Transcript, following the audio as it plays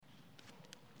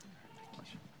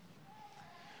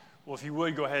Well, if you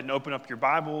would, go ahead and open up your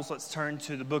Bibles. Let's turn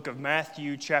to the book of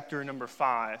Matthew, chapter number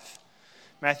 5.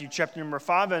 Matthew, chapter number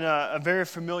 5, and a very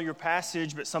familiar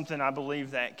passage, but something I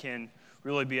believe that can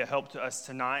really be a help to us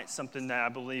tonight, something that I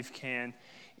believe can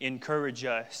encourage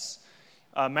us.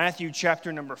 Matthew,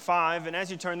 chapter number 5, and as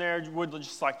you turn there, I would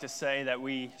just like to say that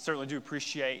we certainly do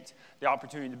appreciate the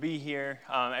opportunity to be here.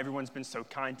 Everyone's been so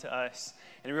kind to us,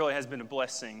 and it really has been a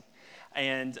blessing.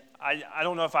 And I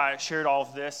don't know if I shared all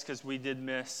of this because we did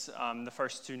miss the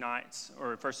first 2 nights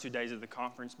or first 2 days of the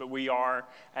conference, but we are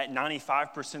at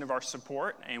 95% of our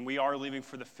support, and we are leaving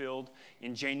for the field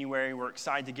in January. We're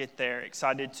excited to get there,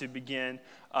 excited to begin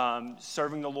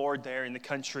serving the Lord there in the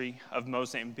country of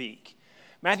Mozambique.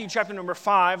 Matthew chapter number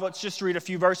 5, let's just read a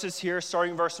few verses here,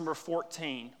 starting verse number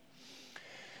 14.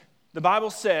 The Bible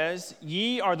says,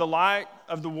 "Ye are the light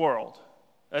of the world.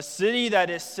 A city that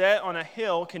is set on a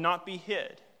hill cannot be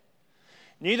hid.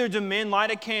 Neither do men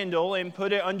light a candle and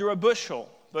put it under a bushel,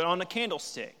 but on a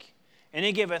candlestick, and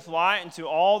it giveth light unto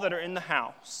all that are in the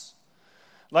house.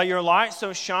 Let your light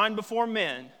so shine before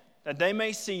men, that they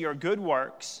may see your good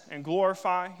works and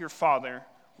glorify your Father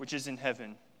which is in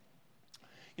heaven."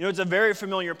 You know, it's a very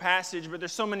familiar passage, but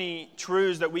there's so many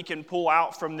truths that we can pull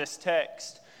out from this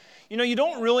text. You know, you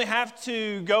don't really have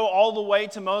to go all the way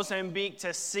to Mozambique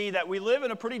to see that we live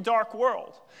in a pretty dark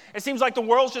world. It seems like the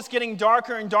world's just getting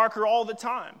darker and darker all the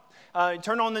time.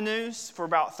 Turn on the news for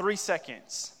about 3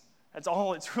 seconds. That's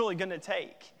all it's really going to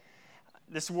take.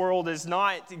 This world is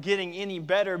not getting any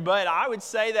better, but I would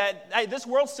say that, hey, this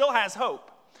world still has hope.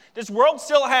 This world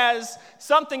still has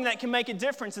something that can make a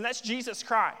difference, and that's Jesus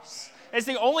Christ. It's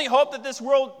the only hope that this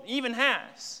world even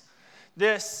has.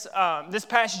 This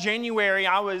past January,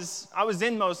 I was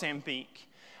in Mozambique.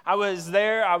 I was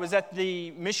there. I was at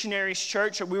the Missionary's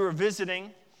church that we were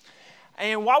visiting.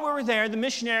 And while we were there, the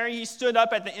missionary, he stood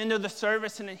up at the end of the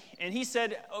service and he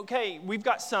said, "Okay, we've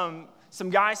got some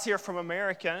guys here from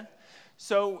America.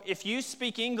 So if you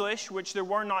speak English," which there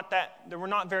were not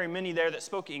very many there that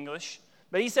spoke English,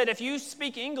 but he said, "If you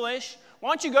speak English, why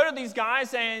don't you go to these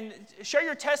guys and share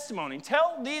your testimony?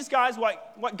 Tell these guys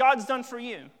what God's done for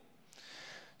you."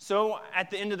 So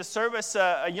at the end of the service,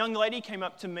 a young lady came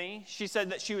up to me. She said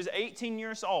that she was 18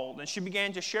 years old, and she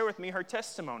began to share with me her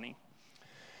testimony.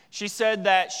 She said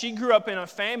that she grew up in a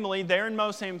family there in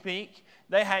Mozambique.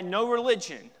 They had no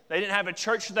religion. They didn't have a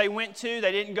church they went to.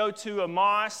 They didn't go to a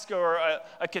mosque or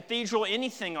a cathedral,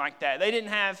 anything like that. They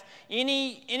didn't have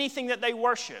anything that they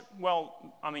worship.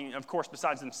 Well, I mean, of course,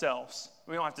 besides themselves.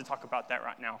 We don't have to talk about that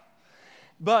right now.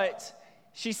 But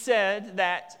she said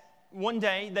that one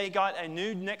day they got a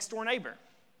new next-door neighbor.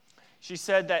 She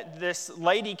said that this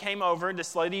lady came over.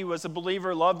 This lady was a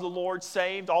believer, loved the Lord,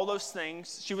 saved, all those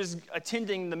things. She was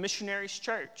attending the Missionary's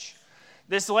church.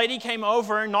 This lady came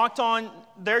over, knocked on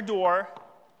their door,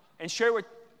 and shared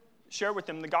with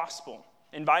them the gospel,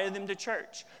 invited them to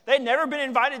church. They had never been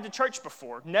invited to church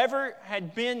before, never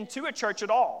had been to a church at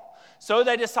all. So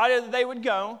they decided that they would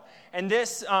go, and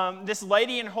this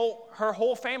lady and her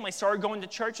whole family started going to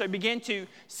church. They began to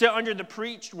sit under the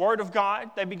preached word of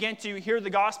God. They began to hear the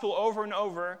gospel over and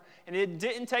over, and it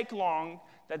didn't take long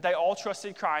that they all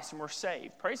trusted Christ and were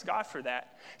saved. Praise God for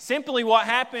that. Simply what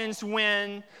happens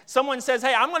when someone says,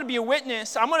 "Hey, I'm going to be a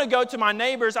witness. I'm going to go to my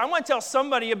neighbors. I'm going to tell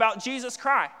somebody about Jesus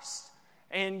Christ."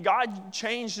 And God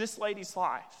changed this lady's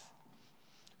life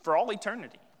for all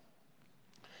eternity.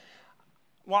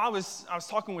 While I was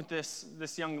talking with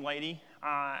this young lady,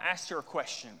 I asked her a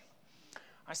question.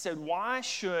 I said, "Why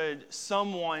should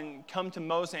someone come to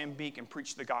Mozambique and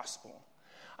preach the gospel?"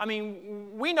 I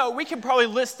mean, we know we can probably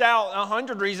list out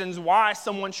 100 reasons why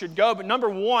someone should go, but number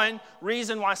one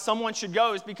reason why someone should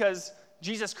go is because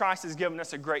Jesus Christ has given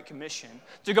us a great commission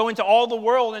to go into all the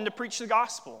world and to preach the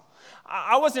gospel.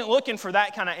 I wasn't looking for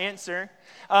that kind of answer.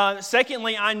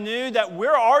 Secondly, I knew that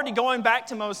we're already going back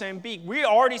to Mozambique. We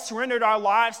already surrendered our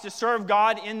lives to serve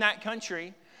God in that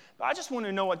country. But I just wanted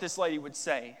to know what this lady would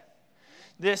say.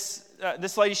 This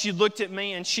lady, she looked at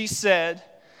me and she said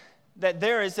that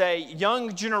there is a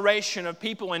young generation of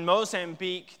people in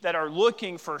Mozambique that are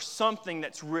looking for something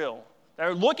that's real.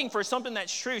 They're looking for something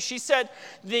that's true. She said,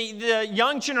 the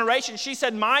young generation, she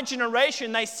said, my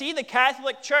generation, they see the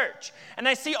Catholic Church, and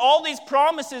they see all these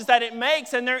promises that it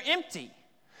makes, and they're empty.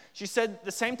 She said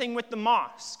the same thing with the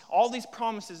mosque. All these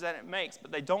promises that it makes,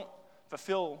 but they don't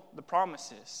fulfill the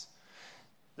promises.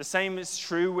 The same is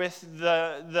true with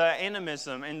the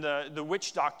animism and the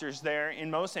witch doctors there in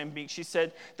Mozambique. She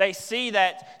said they see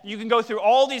that you can go through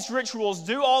all these rituals,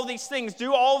 do all these things,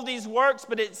 do all of these works,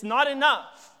 but it's not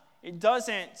enough. It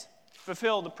doesn't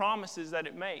fulfill the promises that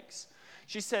it makes.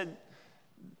 She said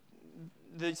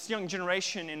this young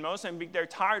generation in Mozambique, they're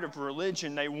tired of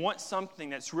religion. They want something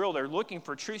that's real. They're looking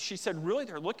for truth. She said, really,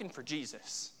 they're looking for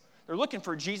Jesus. They're looking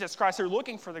for Jesus Christ. They're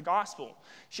looking for the gospel.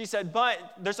 She said, but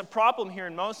there's a problem here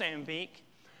in Mozambique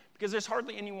because there's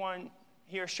hardly anyone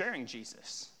here sharing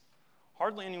Jesus.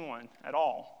 Hardly anyone at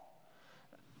all.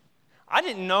 I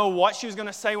didn't know what she was going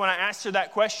to say when I asked her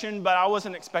that question, but I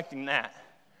wasn't expecting that.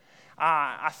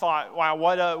 I thought, wow,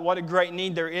 what a great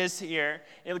need there is here.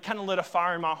 It kind of lit a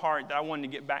fire in my heart that I wanted to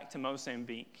get back to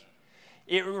Mozambique.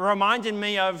 It reminded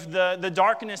me of the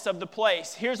darkness of the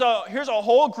place. Here's a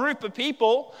whole group of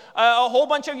people, a whole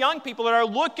bunch of young people that are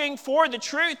looking for the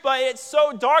truth, but it's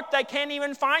so dark they can't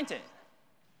even find it.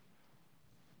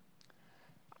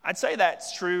 I'd say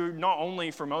that's true not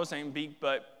only for Mozambique,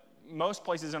 but most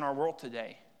places in our world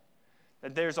today.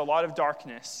 That there's a lot of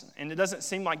darkness, and it doesn't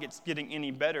seem like it's getting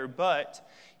any better, but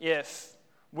if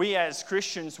we as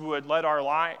Christians would let our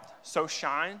light so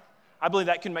shine, I believe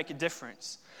that can make a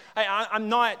difference. Hey, I'm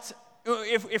not,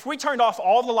 if we turned off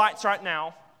all the lights right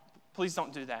now, please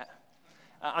don't do that.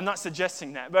 I'm not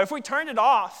suggesting that, but if we turned it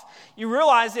off, you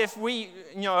realize if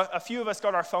a few of us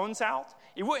got our phones out,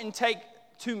 it wouldn't take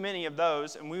too many of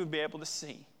those, and we would be able to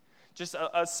see. Just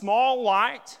a small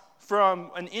light from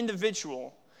an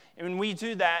individual. And when we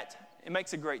do that, it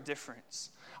makes a great difference.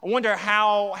 I wonder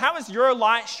how is your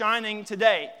light shining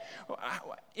today?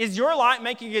 Is your light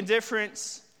making a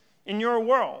difference in your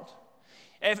world?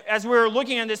 As we're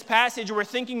looking at this passage, we're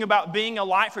thinking about being a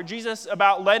light for Jesus,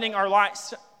 about letting our light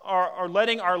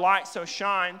so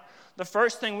shine. The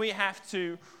first thing we have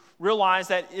to realize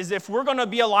that is if we're going to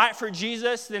be a light for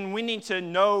Jesus, then we need to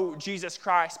know Jesus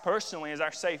Christ personally as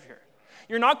our Savior.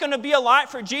 You're not going to be a light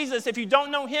for Jesus if you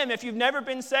don't know Him, if you've never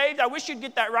been saved. I wish you'd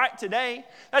get that right today.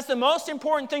 That's the most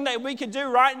important thing that we could do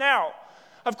right now.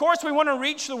 Of course, we want to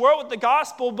reach the world with the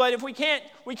gospel, but if we can't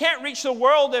reach the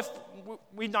world if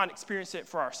we've not experienced it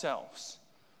for ourselves.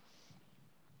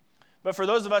 But for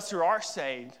those of us who are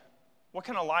saved, what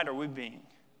kind of light are we being?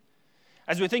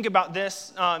 As we think about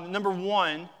this, number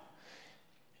one,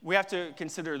 we have to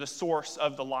consider the source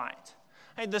of the light.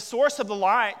 Hey, the source of the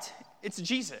light, it's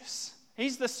Jesus.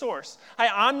 He's the source. Hey,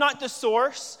 I'm not the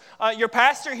source. Your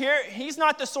pastor here, he's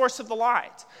not the source of the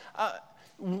light.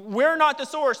 We're not the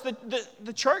source.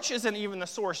 The church isn't even the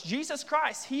source. Jesus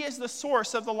Christ, He is the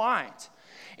source of the light.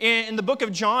 In the book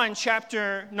of John,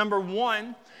 chapter number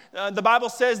 1, the Bible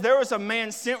says there was a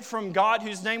man sent from God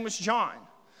whose name was John.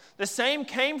 The same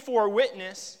came for a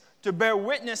witness to bear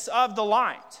witness of the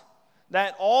light,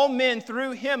 that all men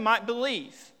through him might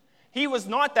believe. He was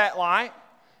not that light,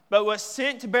 but was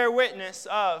sent to bear witness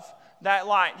of that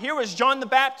light. Here was John the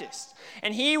Baptist,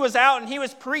 and he was out and he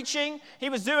was preaching. He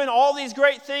was doing all these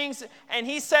great things, and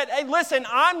he said, hey, listen,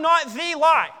 I'm not the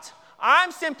light.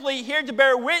 I'm simply here to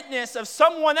bear witness of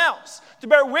someone else, to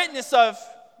bear witness of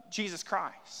Jesus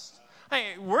Christ.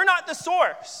 Hey, we're not the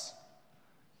source.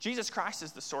 Jesus Christ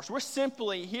is the source. We're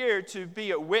simply here to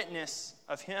be a witness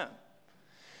of Him.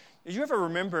 Did you ever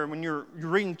remember when you're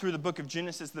reading through the book of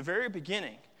Genesis, the very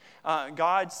beginning,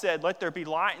 God said, let there be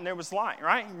light, and there was light,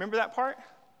 right? Remember that part?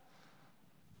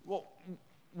 Well,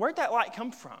 where'd that light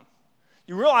come from?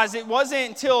 You realize it wasn't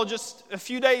until just a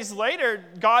few days later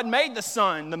God made the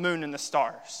sun, the moon, and the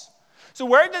stars. So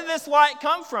where did this light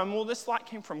come from? Well, this light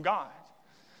came from God.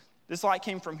 This light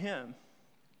came from Him.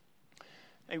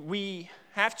 And we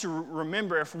have to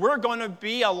remember, if we're going to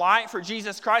be a light for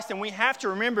Jesus Christ, then we have to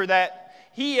remember that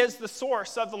He is the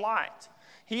source of the light.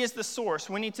 He is the source.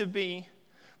 We need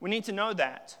to know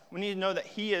that. We need to know that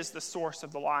He is the source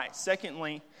of the light.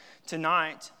 Secondly,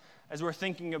 tonight, as we're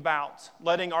thinking about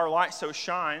letting our light so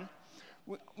shine,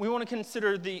 we want to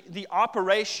consider the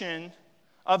operation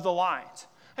of the light.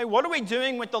 Hey, what are we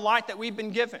doing with the light that we've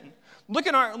been given? Look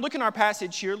in our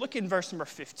passage here. Look in verse number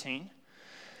 15.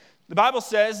 The Bible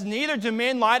says, neither do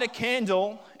men light a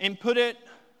candle and put it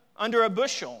under a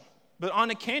bushel, but on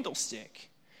a candlestick,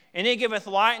 and it giveth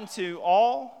light unto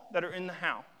all that are in the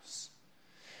house.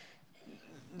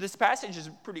 This passage is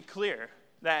pretty clear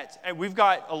that we've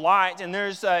got a light and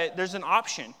there's an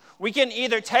option. We can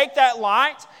either take that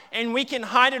light and we can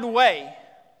hide it away,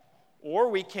 or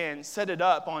we can set it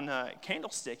up on a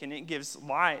candlestick and it gives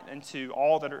light unto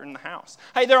all that are in the house.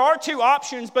 Hey, there are two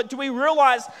options, but do we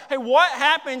realize, hey, what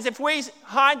happens if we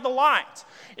hide the light?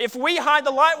 If we hide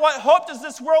the light, what hope does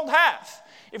this world have?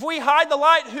 If we hide the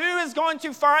light, who is going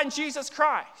to find Jesus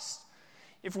Christ?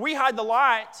 If we hide the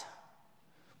light,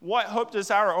 what hope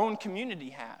does our own community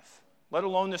have? Let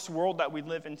alone this world that we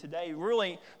live in today.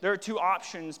 Really, there are two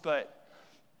options, but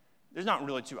there's not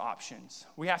really two options.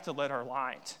 We have to let our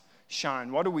light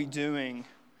shine. What are we doing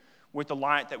with the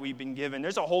light that we've been given.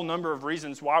 There's a whole number of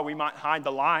reasons why we might hide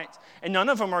the light, and none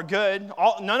of them are good.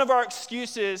 None of our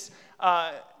excuses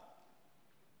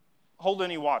hold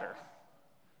any water.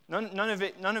 None of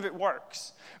it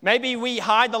works. Maybe we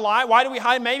hide the light. Why do we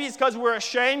hide? Maybe it's because we're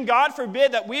ashamed. God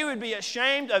forbid that we would be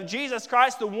ashamed of Jesus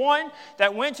Christ, the one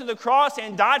that went to the cross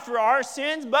and died for our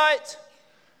sins, but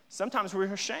sometimes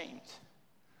we're ashamed.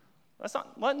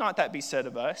 Let not that be said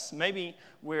of us. Maybe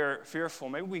we're fearful.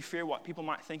 Maybe we fear what people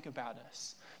might think about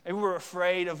us. Maybe we're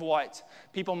afraid of what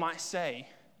people might say.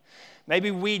 Maybe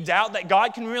we doubt that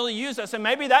God can really use us, and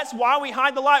maybe that's why we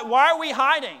hide the light. Why are we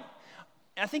hiding?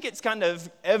 I think it's kind of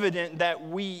evident that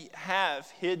we have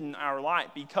hidden our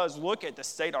light because look at the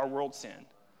state our world's in.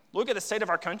 Look at the state of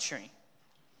our country.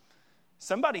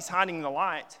 Somebody's hiding the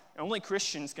light. Only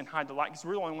Christians can hide the light because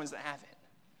we're the only ones that have it.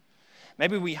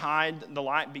 Maybe we hide the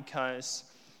light because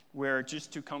we're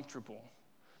just too comfortable.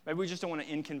 Maybe we just don't want to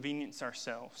inconvenience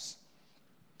ourselves.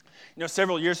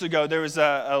 Several years ago, there was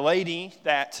a lady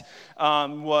that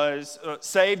was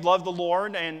saved, loved the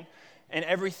Lord, and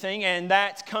everything. And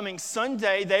that coming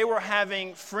Sunday, they were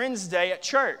having Friends Day at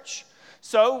church.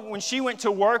 So when she went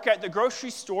to work at the grocery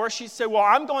store, she said, well,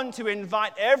 I'm going to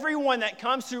invite everyone that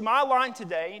comes through my line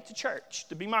today to church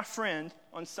to be my friend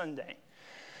on Sunday.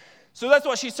 So that's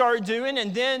what she started doing,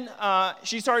 and then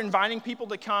she started inviting people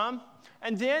to come.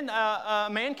 And then a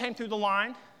man came through the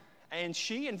line, and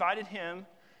she invited him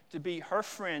to be her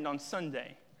friend on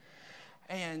Sunday.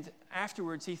 And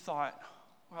afterwards, he thought,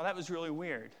 wow, that was really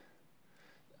weird.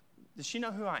 Does she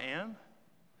know who I am?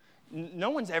 No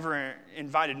one's ever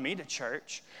invited me to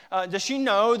church. Does she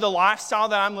know the lifestyle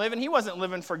that I'm living? He wasn't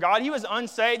living for God. He was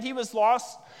unsaved. He was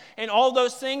lost in all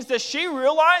those things. Does she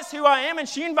realize who I am and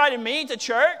she invited me to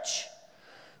church?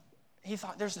 He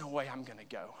thought, there's no way I'm going to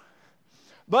go.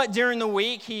 But during the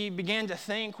week, he began to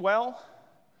think, well,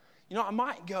 I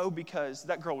might go because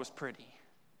that girl was pretty.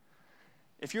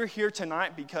 If you're here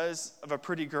tonight because of a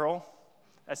pretty girl,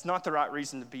 that's not the right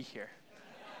reason to be here.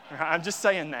 I'm just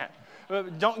saying that.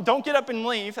 Don't get up and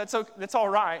leave. That's all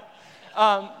right.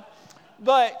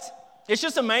 But it's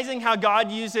just amazing how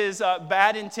God uses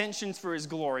bad intentions for His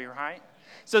glory, right?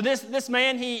 So this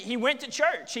man, he went to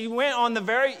church.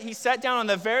 He sat down on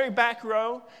the very back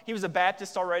row. He was a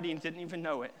Baptist already and didn't even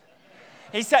know it.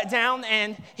 He sat down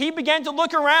and he began to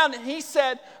look around and he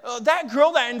said, that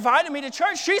girl that invited me to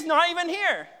church, she's not even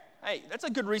here. Hey, that's a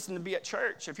good reason to be at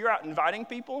church. If you're out inviting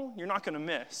people, you're not going to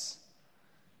miss.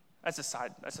 That's a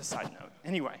side note.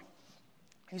 Anyway,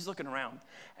 he's looking around,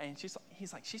 and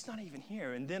he's like, she's not even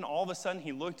here. And then all of a sudden,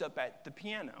 he looked up at the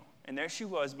piano, and there she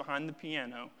was behind the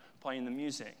piano playing the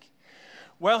music.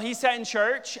 Well, he sat in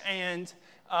church, and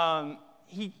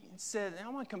he said, I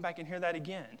want to come back and hear that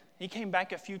again. He came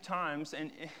back a few times,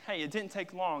 and hey, it didn't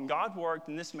take long. God worked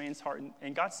in this man's heart,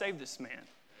 and God saved this man.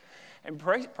 And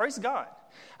praise God.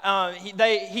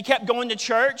 He kept going to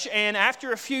church, and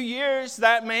after a few years,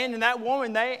 that man and that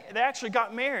woman, they actually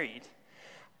got married.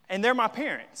 And they're my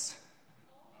parents.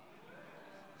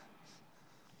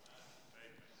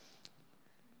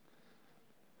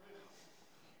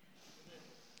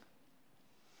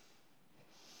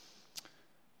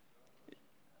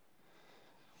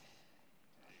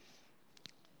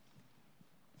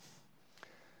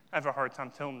 I have a hard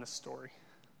time telling this story,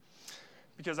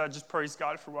 because I just praise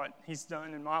God for what He's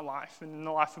done in my life and in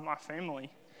the life of my family.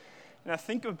 And I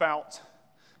think about,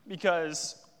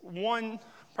 because one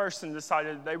person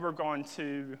decided they were going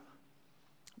to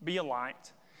be a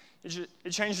light, it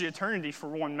changed the eternity for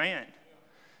one man,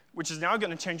 which is now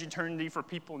going to change eternity for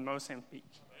people in Mozambique.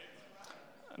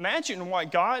 Imagine what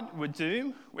God would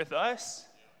do with us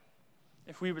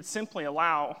if we would simply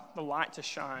allow the light to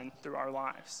shine through our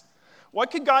lives. What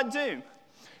could God do?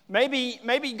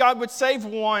 Maybe God would save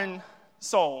one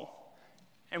soul,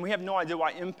 and we have no idea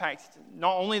what impact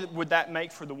not only would that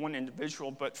make for the one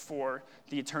individual, but for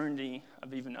the eternity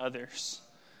of even others.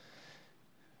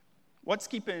 What's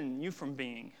keeping you from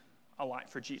being a light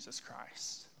for Jesus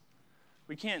Christ?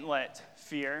 We can't let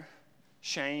fear,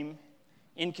 shame,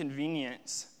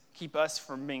 inconvenience keep us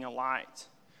from being a light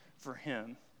for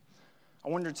Him. I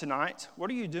wonder tonight, what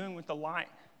are you doing with the light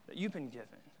that you've been given?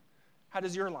 How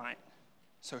does your light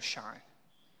so shine?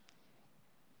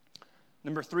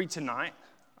 Number 3 tonight,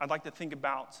 I'd like to think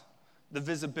about the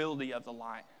visibility of the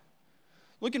light.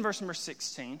 Look in verse number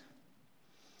 16.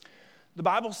 The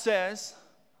Bible says,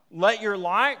 "Let your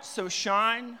light so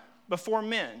shine before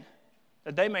men,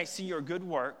 that they may see your good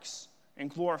works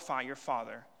and glorify your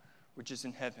Father, which is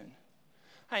in heaven."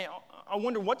 Hey, I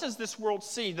wonder, what does this world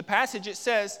see? The passage, it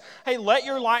says, hey, let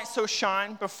your light so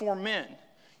shine before men.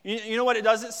 You know what it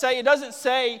doesn't say? It doesn't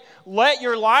say, let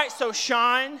your light so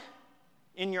shine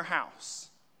in your house.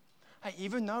 Hey,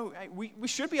 even though we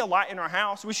should be a light in our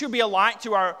house, we should be a light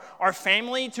to our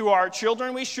family, to our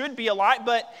children, we should be a light,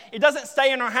 but it doesn't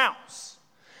stay in our house.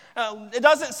 It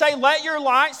doesn't say, let your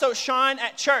light so shine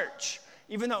at church.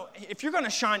 Even though, if you're going to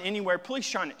shine anywhere, please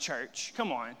shine at church.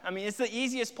 Come on. I mean, it's the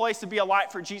easiest place to be a light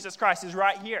for Jesus Christ is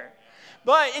right here.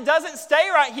 But it doesn't stay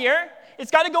right here. It's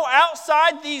got to go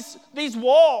outside these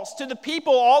walls to the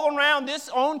people all around this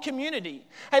own community.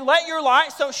 Hey, let your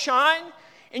light so shine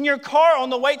in your car on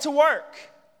the way to work.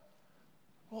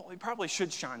 Well, we probably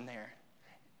should shine there.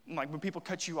 Like when people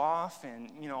cut you off and,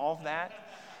 all of that.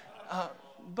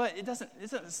 But it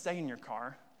doesn't stay in your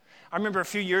car. I remember a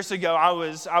few years ago, I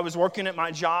was working at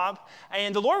my job,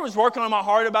 and the Lord was working on my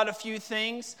heart about a few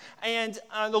things, and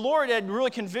the Lord had really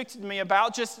convicted me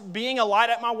about just being a light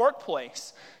at my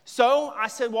workplace. So I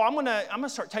said, well, I'm gonna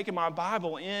start taking my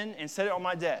Bible in and set it on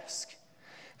my desk.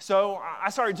 So I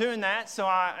started doing that, so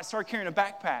I started carrying a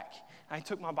backpack. I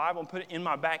took my Bible and put it in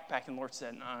my backpack, and the Lord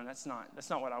said, no, that's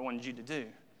not what I wanted you to do.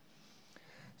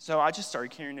 So I just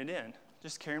started carrying it in.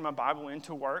 Just carrying my Bible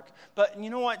into work. But you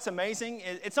know what's amazing?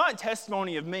 It's not a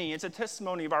testimony of me. It's a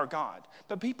testimony of our God.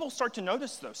 But people start to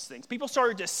notice those things. People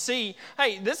started to see,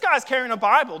 hey, this guy's carrying a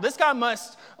Bible. This guy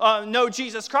must know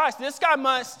Jesus Christ. This guy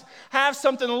must have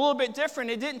something a little bit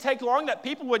different. It didn't take long that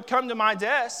people would come to my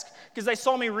desk because they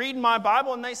saw me reading my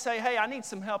Bible and they say, hey, I need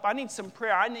some help. I need some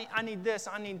prayer. I need this.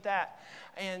 I need that.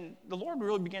 And the Lord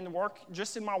really began to work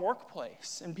just in my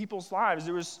workplace, in people's lives.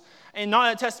 It was, and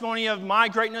not a testimony of my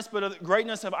greatness, but of the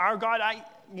greatness of our God.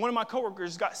 One of my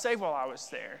coworkers got saved while I was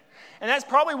there. And that's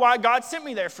probably why God sent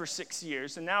me there for 6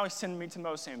 years, and now he's sending me to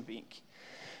Mozambique.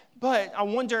 But I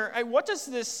wonder, hey, what does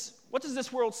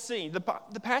this world see? The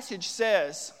passage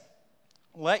says,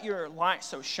 let your light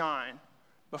so shine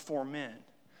before men.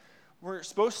 We're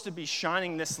supposed to be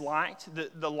shining this light,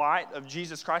 the light of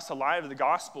Jesus Christ, the light of the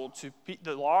gospel, to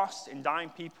the lost and dying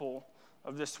people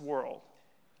of this world.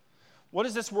 What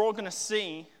is this world going to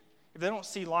see if they don't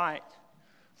see light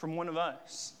from one of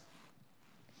us?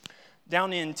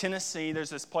 Down in Tennessee,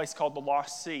 there's this place called the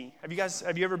Lost Sea. Have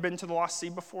you ever been to the Lost Sea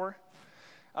before?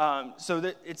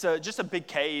 It's just a big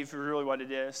cave, really what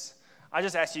it is. I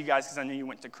just asked you guys because I knew you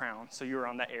went to Crown, so you were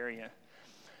on that area.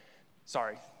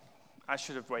 Sorry, I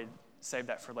should have saved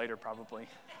that for later probably.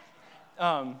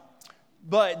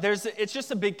 But it's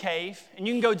just a big cave, and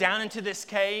you can go down into this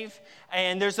cave,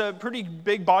 and there's a pretty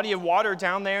big body of water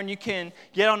down there, and you can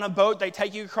get on a boat. They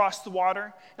take you across the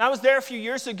water. And I was there a few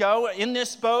years ago in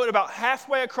this boat about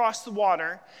halfway across the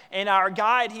water, and our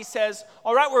guide, he says,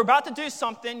 all right, we're about to do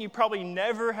something you probably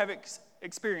never have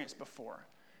experienced before.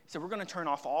 He said, we're going to turn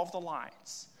off all of the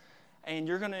lights, and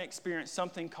you're going to experience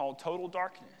something called total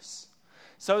darkness.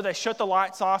 So they shut the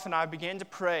lights off, and I began to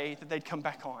pray that they'd come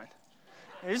back on.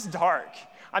 It's dark.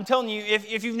 I'm telling you,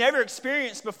 if you've never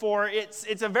experienced before,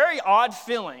 it's a very odd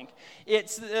feeling.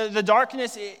 It's the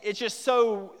darkness, it's just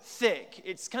so thick.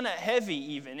 It's kind of heavy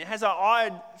even. It has an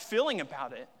odd feeling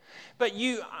about it. But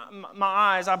my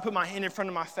eyes, I put my hand in front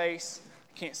of my face.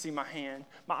 I can't see my hand.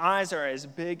 My eyes are as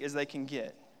big as they can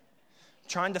get.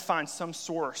 Trying to find some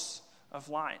source of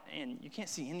light, and you can't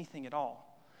see anything at all.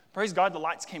 Praise God, the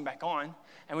lights came back on,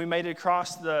 and we made it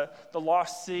across the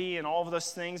Lost Sea and all of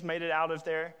those things, made it out of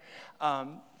there. But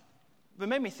it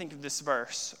made me think of this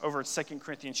verse over in 2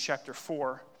 Corinthians chapter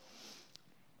 4.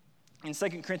 In 2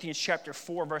 Corinthians chapter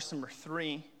 4, verse number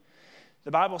 3,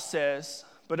 the Bible says,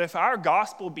 but if our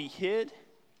gospel be hid,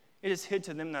 it is hid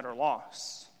to them that are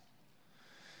lost.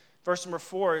 Verse number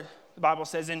 4, the Bible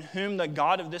says, in whom the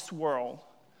God of this world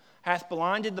hath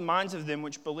blinded the minds of them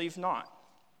which believe not,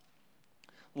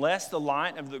 lest the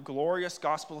light of the glorious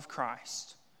gospel of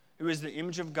Christ, who is the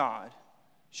image of God,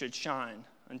 should shine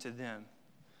unto them.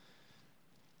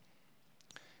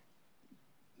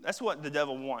 That's what the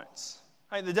devil wants.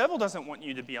 Hey, the devil doesn't want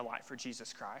you to be a light for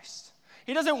Jesus Christ.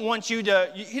 He doesn't want you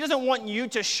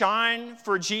to shine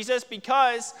for Jesus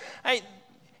because, hey,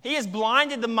 he has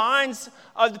blinded the minds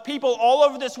of the people all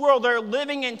over this world. They're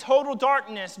living in total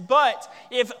darkness. But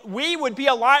if we would be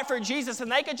a light for Jesus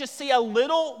and they could just see a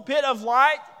little bit of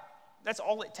light, that's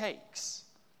all it takes.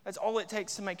 That's all it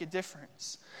takes to make a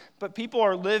difference. But people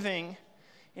are living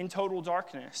in total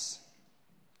darkness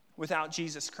without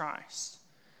Jesus Christ.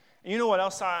 And you know what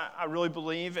else I really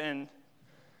believe? And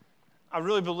I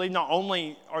really believe not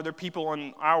only are there people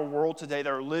in our world today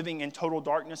that are living in total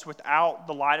darkness without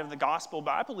the light of the gospel,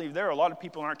 but I believe there are a lot of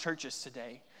people in our churches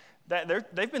today that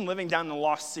they've been living down the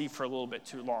Lost Sea for a little bit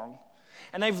too long.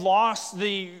 And they've lost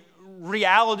the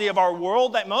reality of our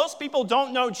world that most people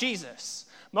don't know Jesus.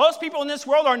 Most people in this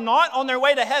world are not on their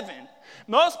way to heaven.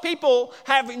 Most people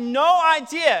have no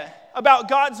idea about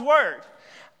God's word.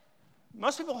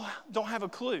 Most people don't have a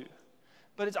clue.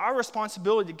 But it's our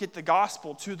responsibility to get the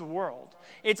gospel to the world.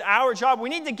 It's our job. We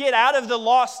need to get out of the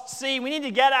lost sea. We need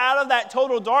to get out of that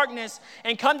total darkness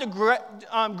and come to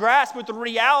grasp with the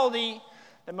reality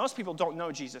that most people don't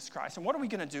know Jesus Christ. And what are we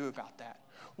going to do about that?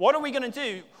 What are we going to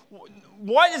do?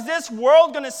 What is this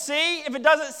world going to see if it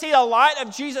doesn't see the light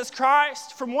of Jesus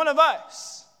Christ from one of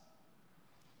us?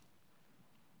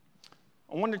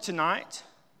 I wonder tonight,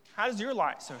 how does your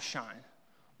light so shine?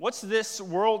 What's this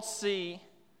world see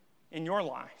in your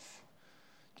life?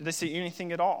 Do they see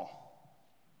anything at all?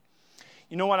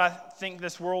 You know what I think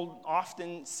this world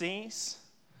often sees?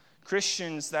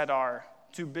 Christians that are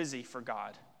too busy for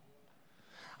God.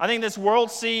 I think this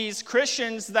world sees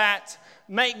Christians that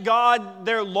make God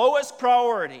their lowest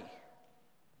priority.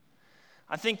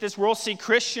 I think this world sees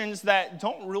Christians that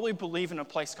don't really believe in a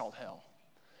place called hell.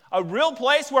 A real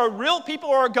place where real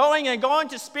people are going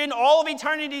to spend all of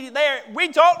eternity there. We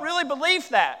don't really believe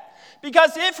that.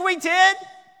 Because if we did,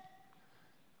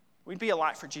 we'd be a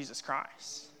light for Jesus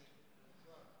Christ.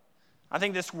 I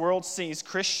think this world sees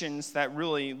Christians that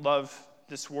really love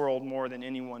this world more than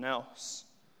anyone else.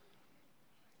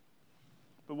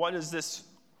 But what does this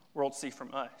world see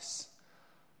from us?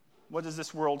 What does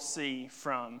this world see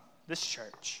from this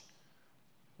church?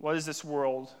 What does this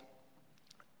world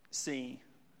see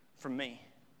from me?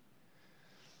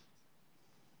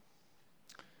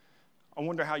 I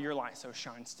wonder how your light so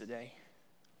shines today.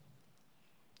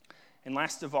 And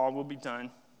last of all, we'll be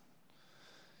done.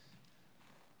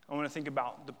 I want to think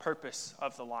about the purpose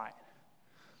of the light.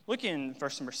 Look in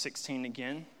verse number 16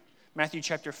 again. Matthew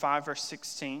chapter 5, verse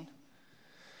 16.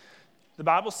 The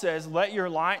Bible says, "Let your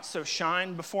light so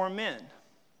shine before men,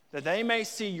 that they may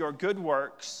see your good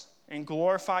works and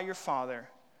glorify your Father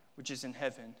which is in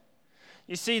heaven."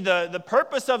 You see, the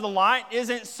purpose of the light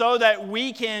isn't so that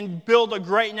we can build a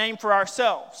great name for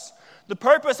ourselves. The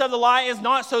purpose of the light is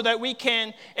not so that we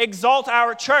can exalt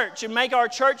our church and make our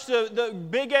church the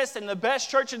biggest and the best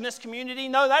church in this community.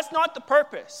 No, that's not the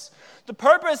purpose. The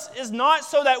purpose is not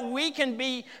so that we can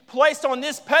be placed on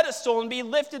this pedestal and be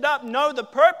lifted up. No, the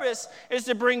purpose is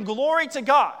to bring glory to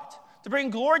God. To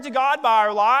bring glory to God by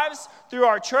our lives, through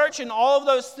our church and all of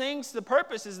those things. The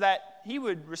purpose is that He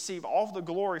would receive all of the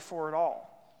glory for it all.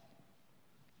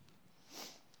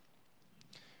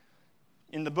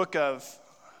 In the book of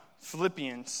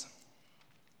Philippians,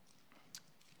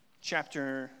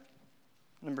 chapter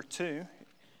number 2,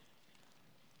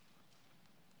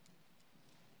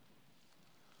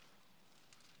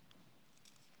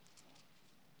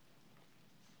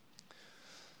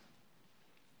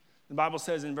 the Bible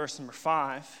says in verse number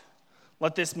 5,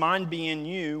 "Let this mind be in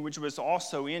you, which was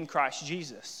also in Christ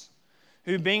Jesus,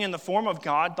 who being in the form of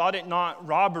God, thought it not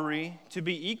robbery to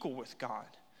be equal with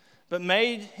God, but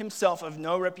made himself of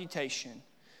no reputation,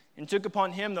 and took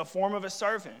upon him the form of a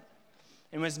servant,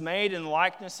 and was made in the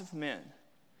likeness of men.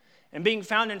 And being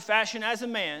found in fashion as a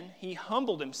man, he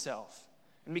humbled himself,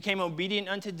 and became obedient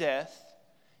unto death,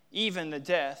 even the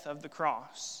death of the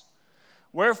cross.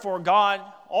 Wherefore God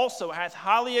also hath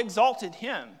highly exalted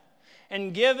him,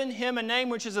 and given him a name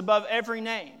which is above every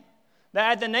name,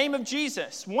 that at the name of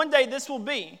Jesus," one day this will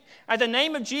be, "at the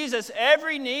name of Jesus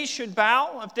every knee should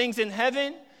bow, of things in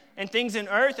heaven and things in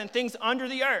earth and things under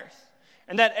the earth,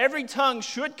 and that every tongue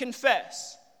should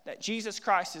confess that Jesus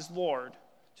Christ is Lord,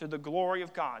 to the glory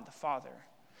of God the Father."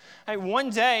 Hey,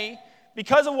 one day,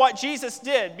 because of what Jesus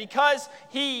did, because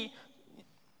He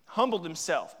humbled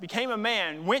Himself, became a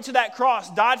man, went to that cross,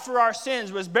 died for our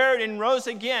sins, was buried and rose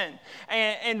again,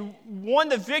 and won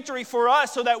the victory for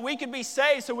us so that we could be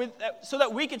saved, so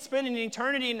that we could spend an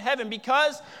eternity in heaven.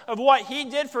 Because of what He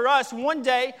did for us, one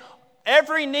day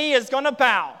every knee is going to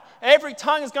bow, every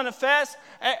tongue is going to confess,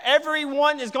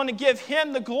 everyone is going to give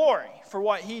Him the glory for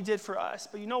what He did for us.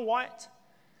 But you know what?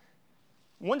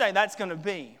 One day that's going to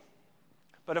be.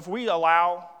 But if we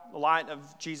allow the light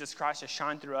of Jesus Christ to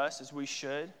shine through us as we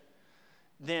should,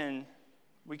 then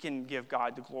we can give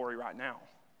God the glory right now.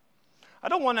 I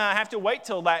don't want to have to wait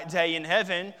till that day in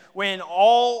heaven when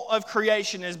all of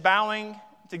creation is bowing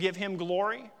to give Him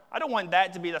glory. I don't want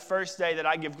that to be the first day that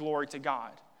I give glory to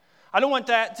God. I don't want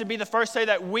that to be the first day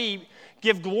that we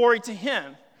give glory to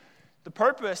Him. The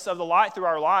purpose of the light through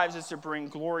our lives is to bring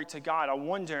glory to God. I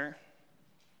wonder,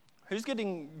 who's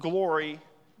getting glory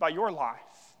by your life?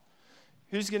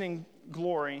 Who's getting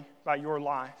glory by your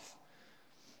life?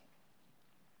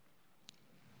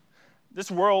 This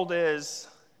world is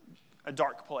a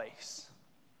dark place.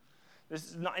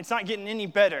 It's not getting any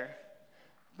better,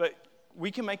 but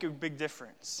we can make a big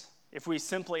difference if we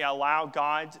simply allow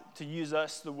God to use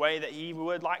us the way that He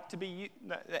would like to be used.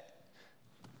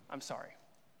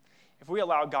 if we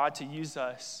allow God to use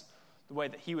us the way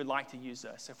that He would like to use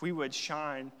us, if we would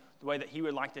shine the way that He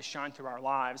would like to shine through our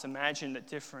lives, imagine the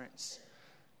difference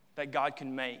that God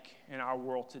can make in our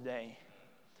world today.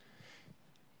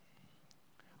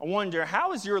 I wonder,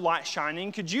 how is your light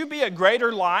shining? Could you be a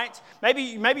greater light? Maybe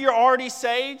you're already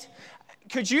saved.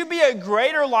 Could you be a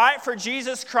greater light for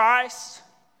Jesus Christ?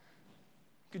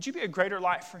 Could you be a greater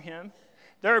light for Him?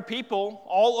 There are people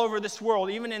all over this world,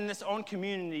 even in this own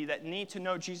community, that need to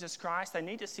know Jesus Christ. They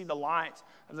need to see the light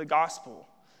of the gospel.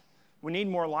 We need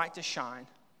more light to shine.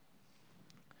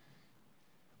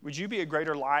 Would you be a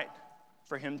greater light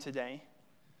for Him today?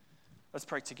 Let's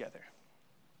pray together.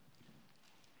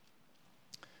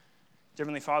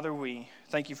 Heavenly Father, we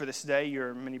thank You for this day,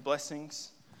 Your many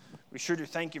blessings. We sure do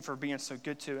thank You for being so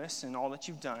good to us and all that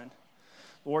You've done.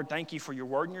 Lord, thank You for Your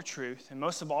word and Your truth. And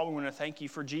most of all, we want to thank You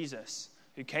for Jesus,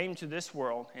 who came to this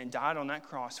world and died on that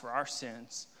cross for our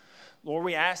sins. Lord,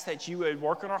 we ask that You would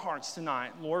work on our hearts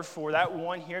tonight. Lord, for that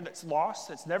one here that's lost,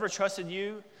 that's never trusted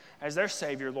You as their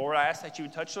Savior, Lord, I ask that You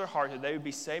would touch their heart, that they would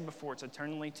be saved before it's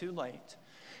eternally too late.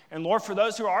 And Lord, for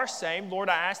those who are saved, Lord,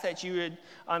 I ask that You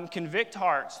would convict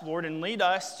hearts, Lord, and lead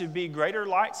us to be greater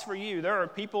lights for You. There are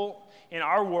people in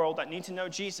our world that need to know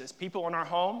Jesus, people in our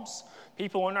homes,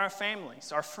 people in our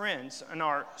families, our friends, in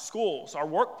our schools, our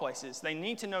workplaces. They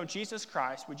need to know Jesus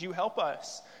Christ. Would You help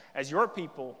us as Your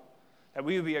people that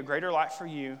we would be a greater light for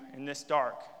You in this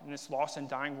dark, in this lost and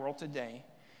dying world today?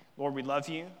 Lord, we love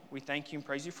You. We thank You and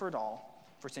praise You for it all.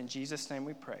 For it's in Jesus' name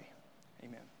we pray.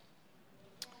 Amen.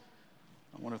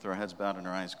 I wonder if our heads bowed and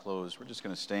our eyes closed. We're just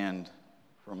going to stand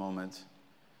for a moment.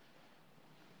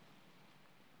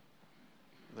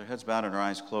 With our heads bowed and our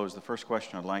eyes closed, the first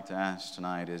question I'd like to ask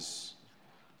tonight is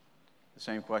the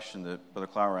same question that Brother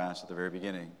Clower asked at the very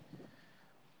beginning.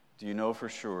 Do you know for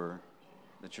sure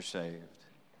that you're saved?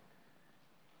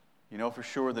 You know for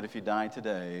sure that if you died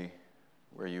today,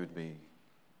 where you would be?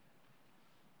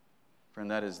 Friend,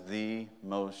 that is the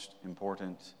most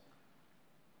important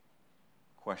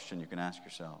question you can ask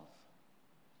yourself.